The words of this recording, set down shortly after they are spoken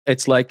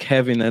It's like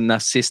having an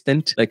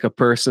assistant, like a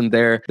person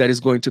there that is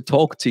going to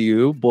talk to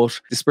you,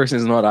 but this person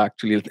is not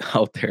actually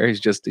out there.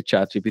 It's just the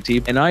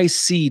ChatGPT. And I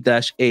see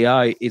that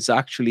AI is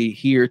actually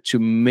here to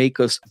make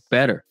us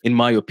better, in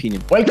my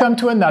opinion. Welcome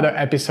to another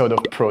episode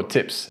of Pro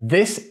Tips.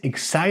 This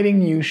exciting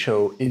new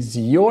show is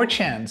your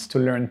chance to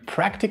learn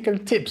practical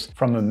tips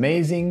from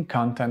amazing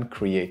content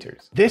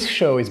creators. This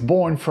show is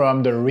born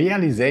from the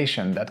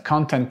realization that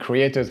content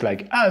creators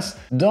like us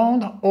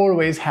don't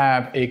always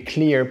have a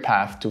clear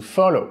path to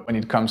follow when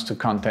it comes to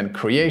content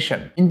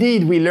creation.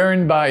 Indeed, we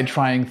learn by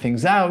trying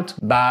things out,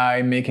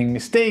 by making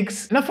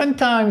mistakes, and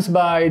oftentimes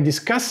by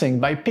discussing,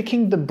 by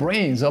picking the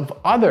brains of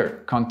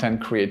other content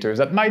creators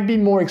that might be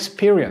more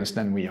experienced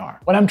than we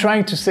are. What I'm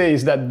trying to say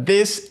is that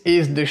this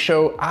is the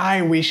show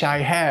I wish I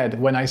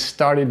had when I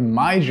started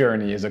my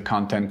journey as a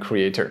content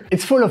creator.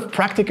 It's full of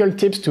practical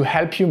tips to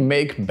help you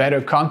make better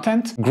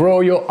content, grow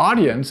your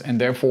audience and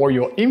therefore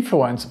your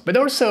influence, but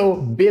also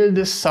build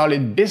a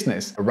solid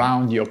business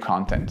around your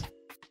content.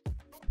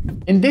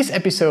 In this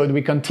episode,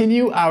 we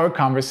continue our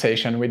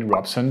conversation with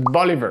Rob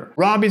Boliver.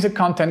 Rob is a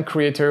content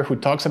creator who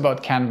talks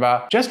about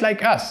Canva just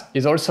like us.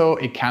 He's also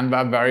a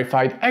Canva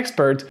verified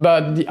expert,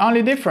 but the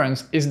only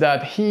difference is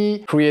that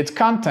he creates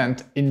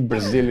content in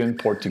Brazilian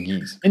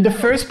Portuguese. In the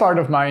first part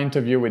of my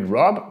interview with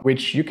Rob,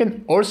 which you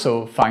can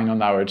also find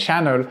on our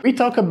channel, we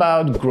talk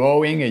about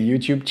growing a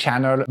YouTube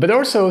channel, but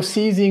also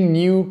seizing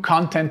new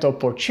content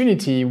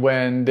opportunity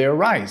when they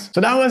arise.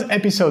 So that was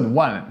episode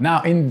 1.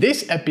 Now, in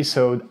this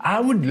episode, I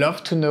would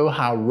love to know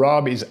how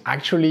Rob is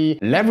actually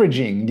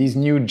leveraging these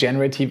new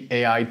generative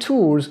AI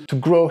tools to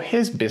grow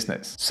his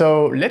business.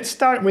 So let's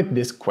start with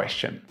this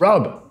question.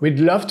 Rob, we'd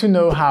love to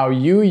know how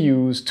you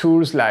use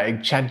tools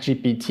like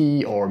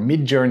ChatGPT or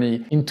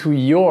Midjourney into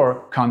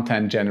your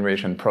content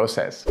generation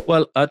process.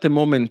 Well, at the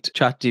moment,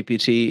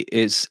 ChatGPT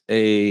is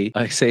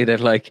I say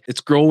that like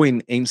it's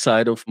growing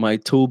inside of my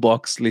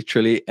toolbox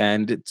literally,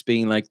 and it's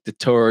being like the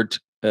third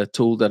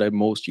tool that I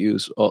most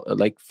use,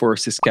 like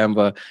first is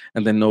Canva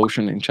and then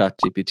Notion and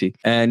ChatGPT.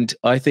 And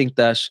I think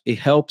that it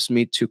helps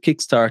me to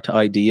kickstart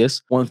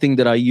ideas. One thing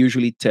that I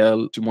usually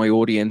tell to my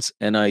audience,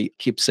 and I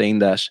keep saying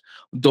that,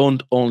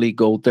 don't only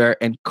go there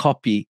and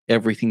copy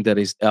everything that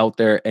is out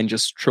there and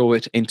just throw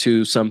it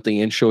into something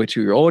and show it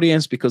to your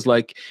audience, because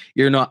like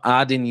you're not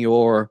adding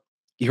your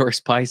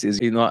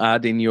spices, you're not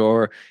adding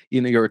your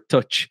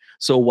touch.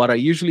 So what I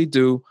usually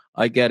do,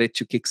 I get it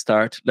to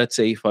kickstart. Let's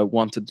say if I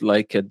wanted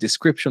like a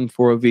description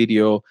for a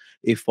video,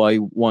 if I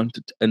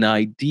wanted an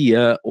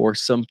idea or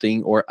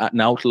something or an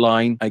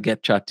outline, I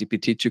get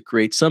ChatGPT to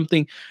create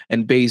something.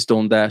 And based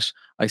on that,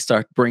 I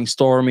start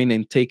brainstorming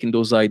and taking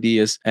those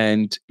ideas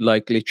and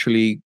like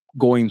literally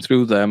going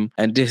through them.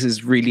 And this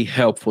is really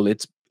helpful.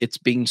 It's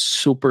been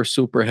super,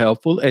 super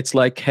helpful. It's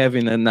like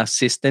having an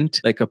assistant,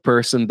 like a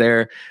person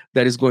there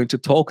that is going to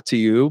talk to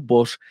you,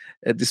 but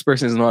this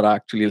person is not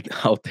actually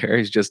out there.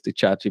 It's just the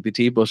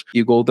ChatGPT. But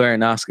you go there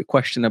and ask a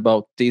question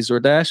about this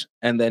or that,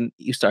 and then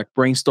you start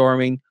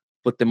brainstorming,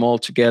 put them all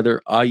together.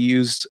 I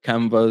use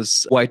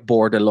Canva's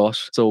whiteboard a lot.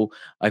 So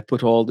I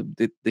put all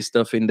the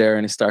stuff in there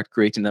and I start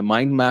creating a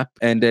mind map.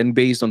 And then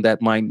based on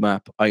that mind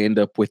map, I end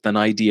up with an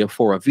idea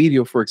for a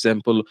video, for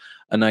example,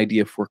 an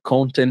idea for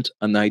content,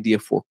 an idea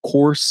for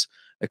course.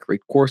 I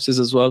create courses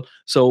as well.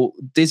 So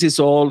this is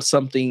all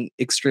something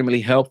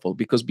extremely helpful,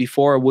 because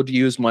before I would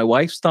use my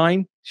wife's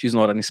time. She's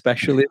not any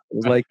specialist. It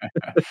was like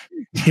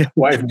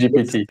Wife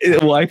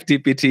GPT. Wife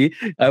GPT.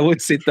 I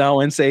would sit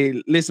down and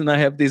say, listen, I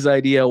have this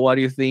idea. What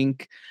do you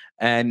think?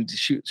 And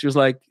she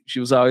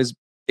was always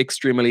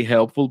extremely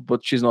helpful,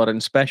 but she's not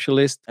a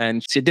specialist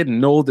and she didn't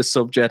know the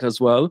subject as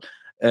well.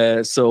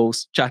 So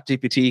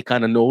ChatGPT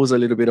kind of knows a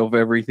little bit of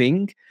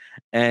everything.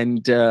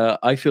 And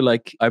I feel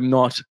like I'm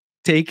not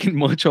taking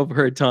much of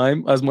her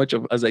time as much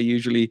as I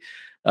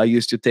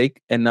used to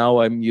take, and now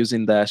I'm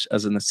using that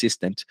as an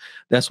assistant.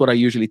 That's what I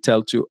usually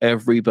tell to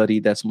everybody.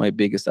 That's my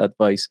biggest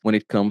advice when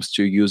it comes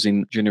to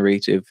using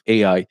generative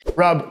AI.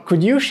 Rob,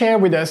 could you share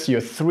with us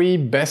your 3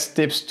 best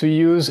tips to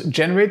use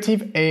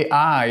generative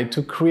AI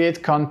to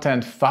create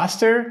content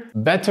faster,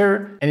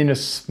 better, and in a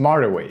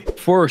smarter way?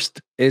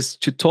 First is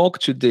to talk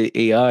to the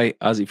AI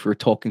as if you're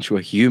talking to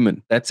a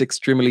human. That's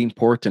extremely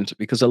important,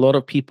 because a lot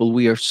of people,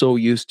 we are so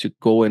used to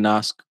go and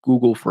ask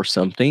Google for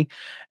something.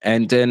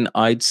 And then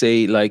I'd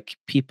say like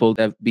people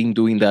that have been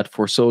doing that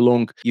for so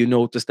long, you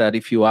notice that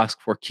if you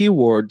ask for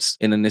keywords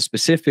in a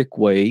specific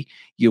way,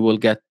 you will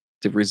get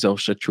the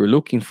results that you're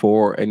looking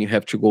for, and you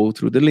have to go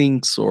through the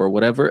links or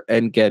whatever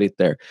and get it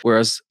there.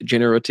 Whereas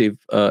generative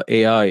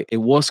AI, it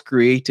was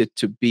created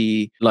to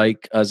be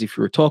like as if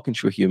you were talking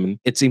to a human.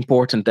 It's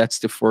important. That's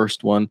the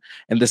first one.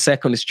 And the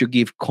second is to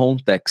give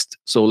context.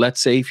 So let's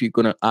say if you're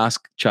going to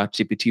ask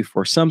ChatGPT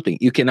for something,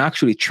 you can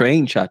actually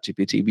train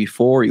ChatGPT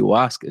before you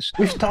ask it.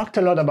 We've talked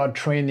a lot about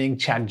training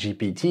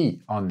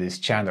ChatGPT on this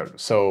channel.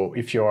 So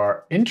if you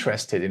are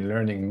interested in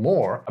learning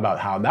more about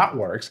how that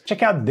works,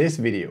 check out this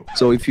video.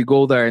 So if you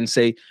go there and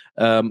say,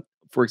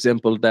 for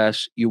example, that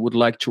you would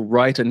like to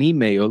write an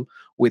email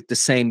with the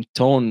same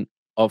tone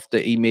of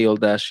the email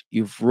that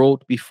you've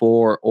wrote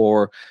before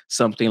or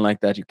something like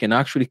that. You can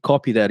actually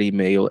copy that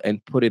email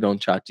and put it on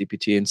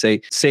ChatGPT and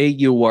say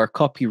you are a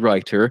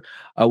copywriter.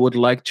 I would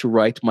like to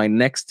write my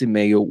next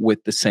email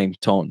with the same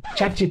tone.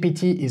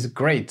 ChatGPT is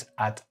great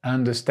at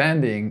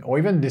understanding or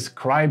even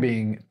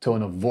describing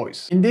tone of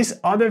voice. In this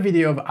other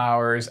video of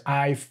ours,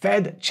 I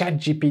fed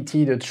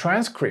ChatGPT the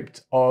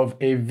transcript of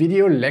a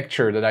video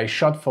lecture that I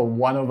shot for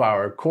one of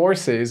our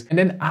courses, and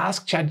then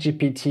asked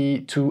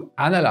ChatGPT to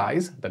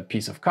analyze that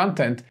piece of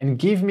content and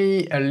give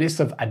me a list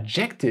of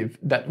adjectives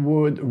that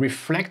would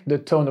reflect the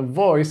tone of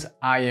voice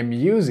I am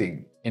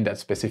using in that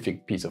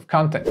specific piece of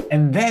content.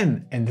 And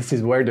then, and this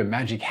is where the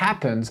magic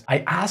happens, I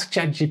ask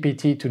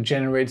ChatGPT to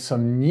generate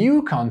some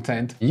new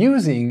content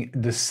using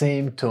the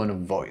same tone of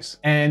voice.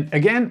 And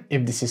again,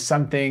 if this is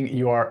something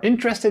you are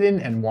interested in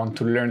and want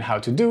to learn how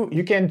to do,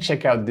 you can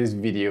check out this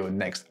video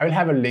next. I'll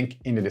have a link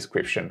in the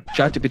description.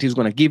 ChatGPT is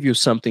going to give you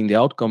something. The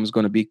outcome is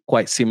going to be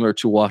quite similar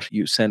to what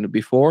you sent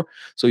before.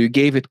 So you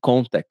gave it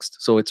context.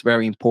 So it's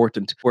very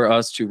important for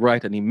us to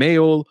write an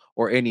email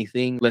or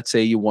anything. Let's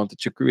say you wanted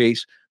to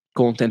create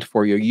content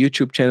for your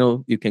YouTube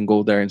channel. You can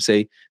go there and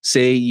say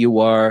you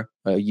are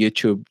a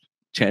YouTube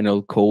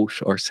channel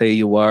coach, or say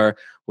you are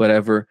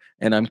whatever,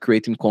 and I'm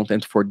creating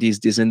content for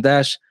this, and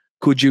that.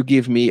 Could you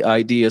give me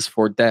ideas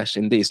for that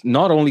and this?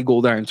 Not only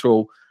go there and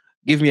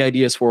give me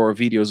ideas for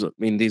videos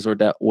in this or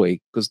that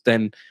way, because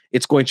then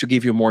it's going to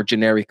give you more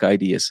generic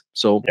ideas.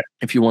 So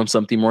if you want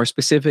something more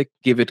specific,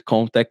 give it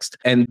context.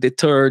 And the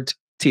third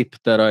tip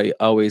that I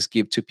always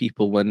give to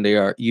people when they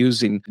are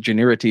using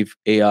generative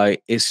AI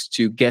is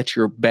to get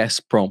your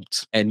best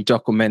prompts and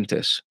document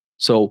it.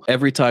 So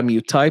every time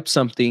you type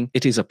something,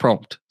 it is a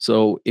prompt.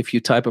 So if you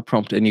type a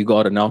prompt and you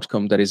got an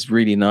outcome that is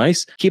really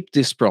nice, keep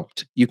this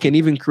prompt. You can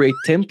even create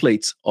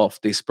templates of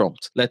this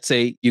prompt. Let's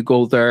say you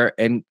go there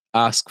and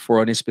ask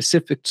for any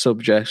specific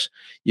subject.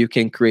 You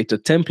can create a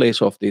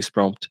template of this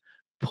prompt,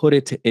 put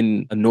it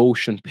in a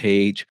Notion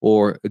page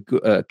or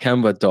a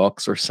Canva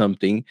docs or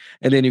something,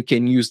 and then you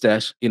can use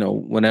that,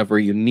 whenever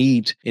you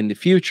need in the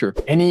future.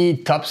 Any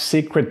top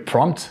secret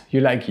prompt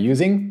you like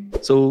using?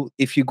 So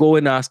if you go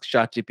and ask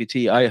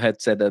ChatGPT, I had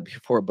said that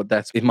before, but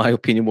that's, in my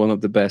opinion, one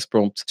of the best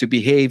prompts: to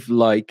behave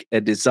like a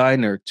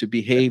designer, to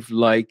behave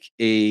like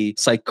a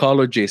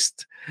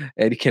psychologist,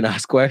 and you can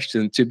ask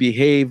questions, to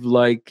behave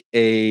like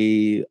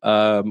a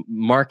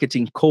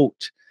marketing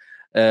coach,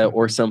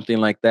 or something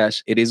like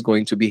that. It is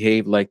going to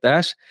behave like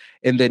that.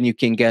 And then you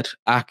can get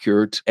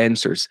accurate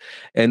answers.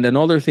 And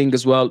another thing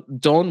as well,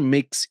 don't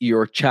mix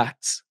your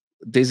chats.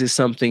 This is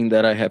something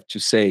that I have to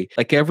say.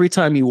 Like every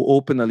time you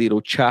open a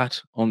little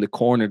chat on the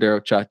corner there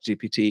of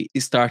ChatGPT,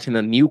 it's starting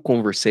a new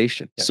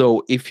conversation. Yeah.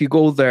 So if you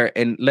go there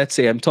and let's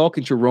say I'm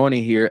talking to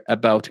Ronnie here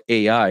about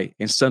AI,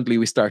 and suddenly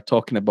we start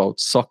talking about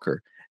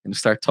soccer and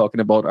start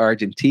talking about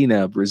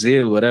Argentina,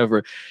 Brazil,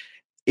 whatever,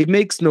 it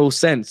makes no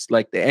sense.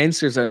 Like the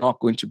answers are not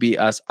going to be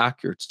as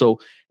accurate. So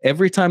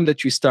every time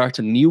that you start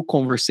a new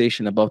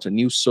conversation about a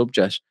new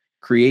subject,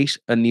 create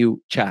a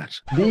new chat.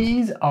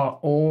 These are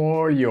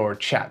all your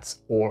chats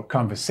or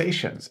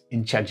conversations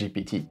in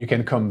ChatGPT. You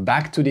can come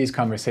back to these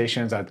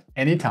conversations at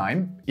any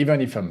time,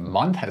 even if a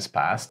month has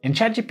passed, and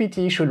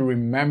ChatGPT should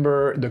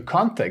remember the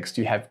context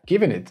you have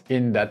given it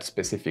in that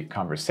specific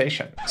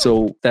conversation.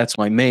 So that's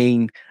my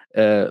main,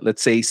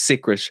 let's say,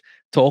 secret.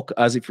 Talk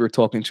as if you're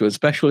talking to a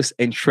specialist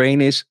and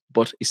train it,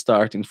 but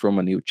starting from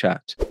a new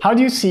chat. How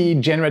do you see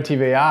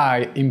generative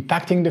AI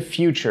impacting the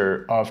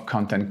future of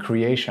content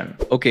creation?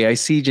 Okay, I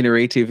see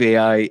generative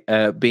AI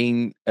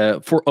being,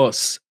 for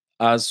us,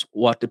 as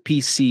what the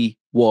PC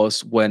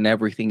was when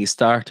everything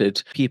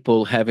started.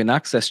 People having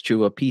access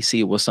to a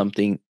PC was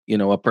something,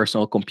 a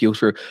personal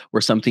computer,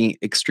 or something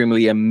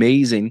extremely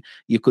amazing.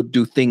 You could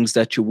do things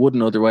that you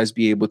wouldn't otherwise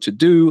be able to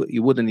do.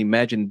 You wouldn't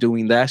imagine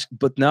doing that.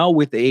 But now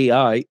with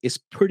AI, it's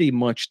pretty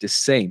much the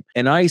same.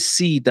 And I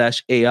see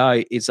that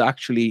AI is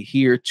actually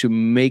here to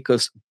make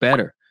us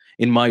better,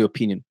 in my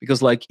opinion.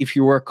 Because like if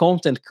you are a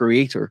content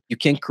creator, you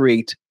can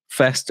create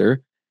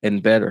faster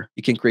and better.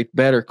 You can create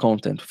better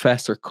content,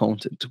 faster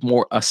content,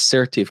 more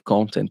assertive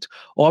content.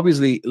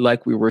 Obviously,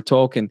 like we were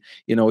talking,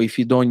 if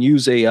you don't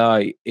use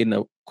AI in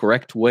a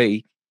correct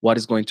way, what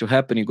is going to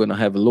happen? You're going to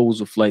have loads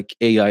of like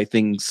AI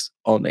things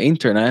on the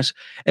internet,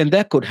 and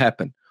that could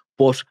happen.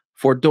 But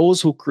for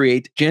those who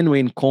create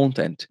genuine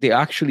content, they're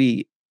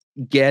actually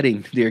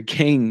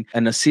getting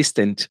an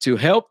assistant to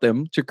help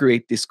them to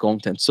create this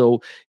content.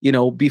 So,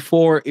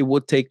 before it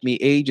would take me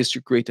ages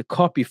to create a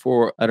copy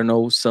for, I don't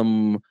know,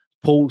 some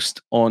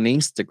post on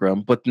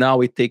Instagram, but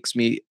now it takes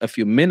me a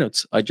few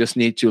minutes. I just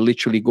need to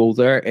literally go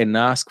there and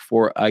ask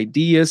for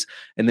ideas,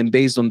 and then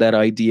based on that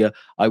idea,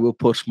 I will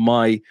put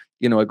my,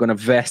 I'm gonna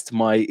vest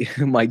my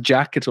my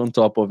jacket on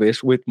top of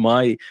it with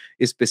my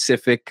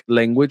specific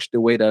language,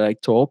 the way that I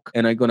talk,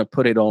 and I'm gonna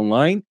put it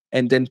online.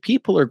 and then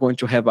people are going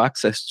to have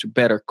access to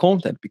better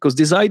content because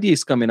this idea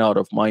is coming out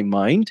of my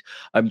mind.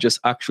 I'm just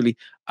actually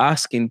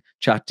asking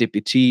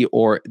ChatGPT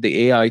or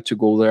the AI to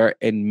go there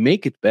and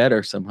make it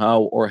better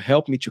somehow or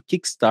help me to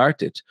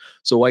kickstart it.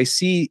 So I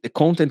see the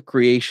content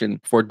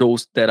creation for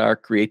those that are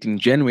creating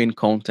genuine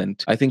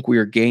content. I think we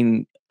are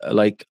gaining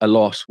like a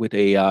lot with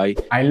AI.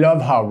 I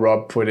love how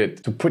Rob put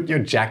it, to put your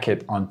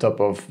jacket on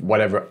top of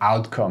whatever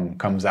outcome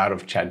comes out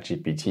of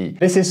ChatGPT.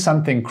 This is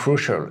something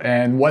crucial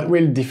and what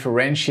will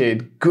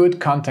differentiate good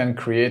content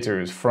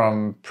creators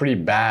from pretty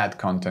bad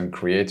content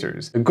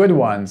creators. The good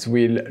ones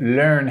will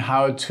learn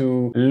how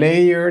to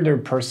layer their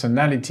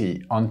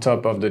personality on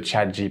top of the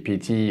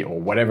ChatGPT or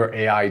whatever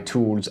AI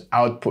tools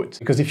output.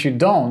 Because if you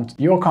don't,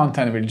 your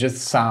content will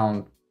just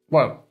sound,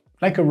 well,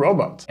 like a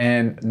robot,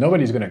 and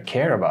nobody's gonna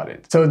care about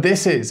it. So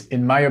this is,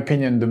 in my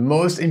opinion, the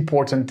most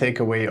important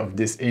takeaway of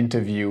this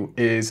interview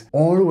is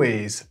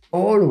always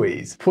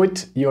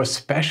put your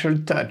special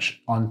touch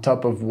on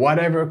top of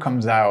whatever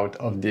comes out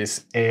of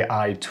this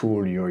AI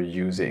tool you're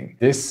using.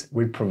 This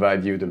will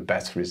provide you the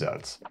best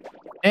results.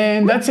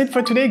 And that's it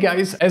for today,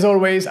 guys. As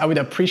always, I would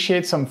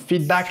appreciate some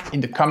feedback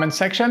in the comment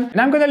section. And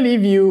I'm gonna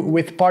leave you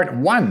with part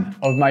 1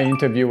 of my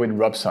interview with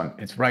Robson.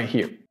 It's right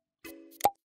here.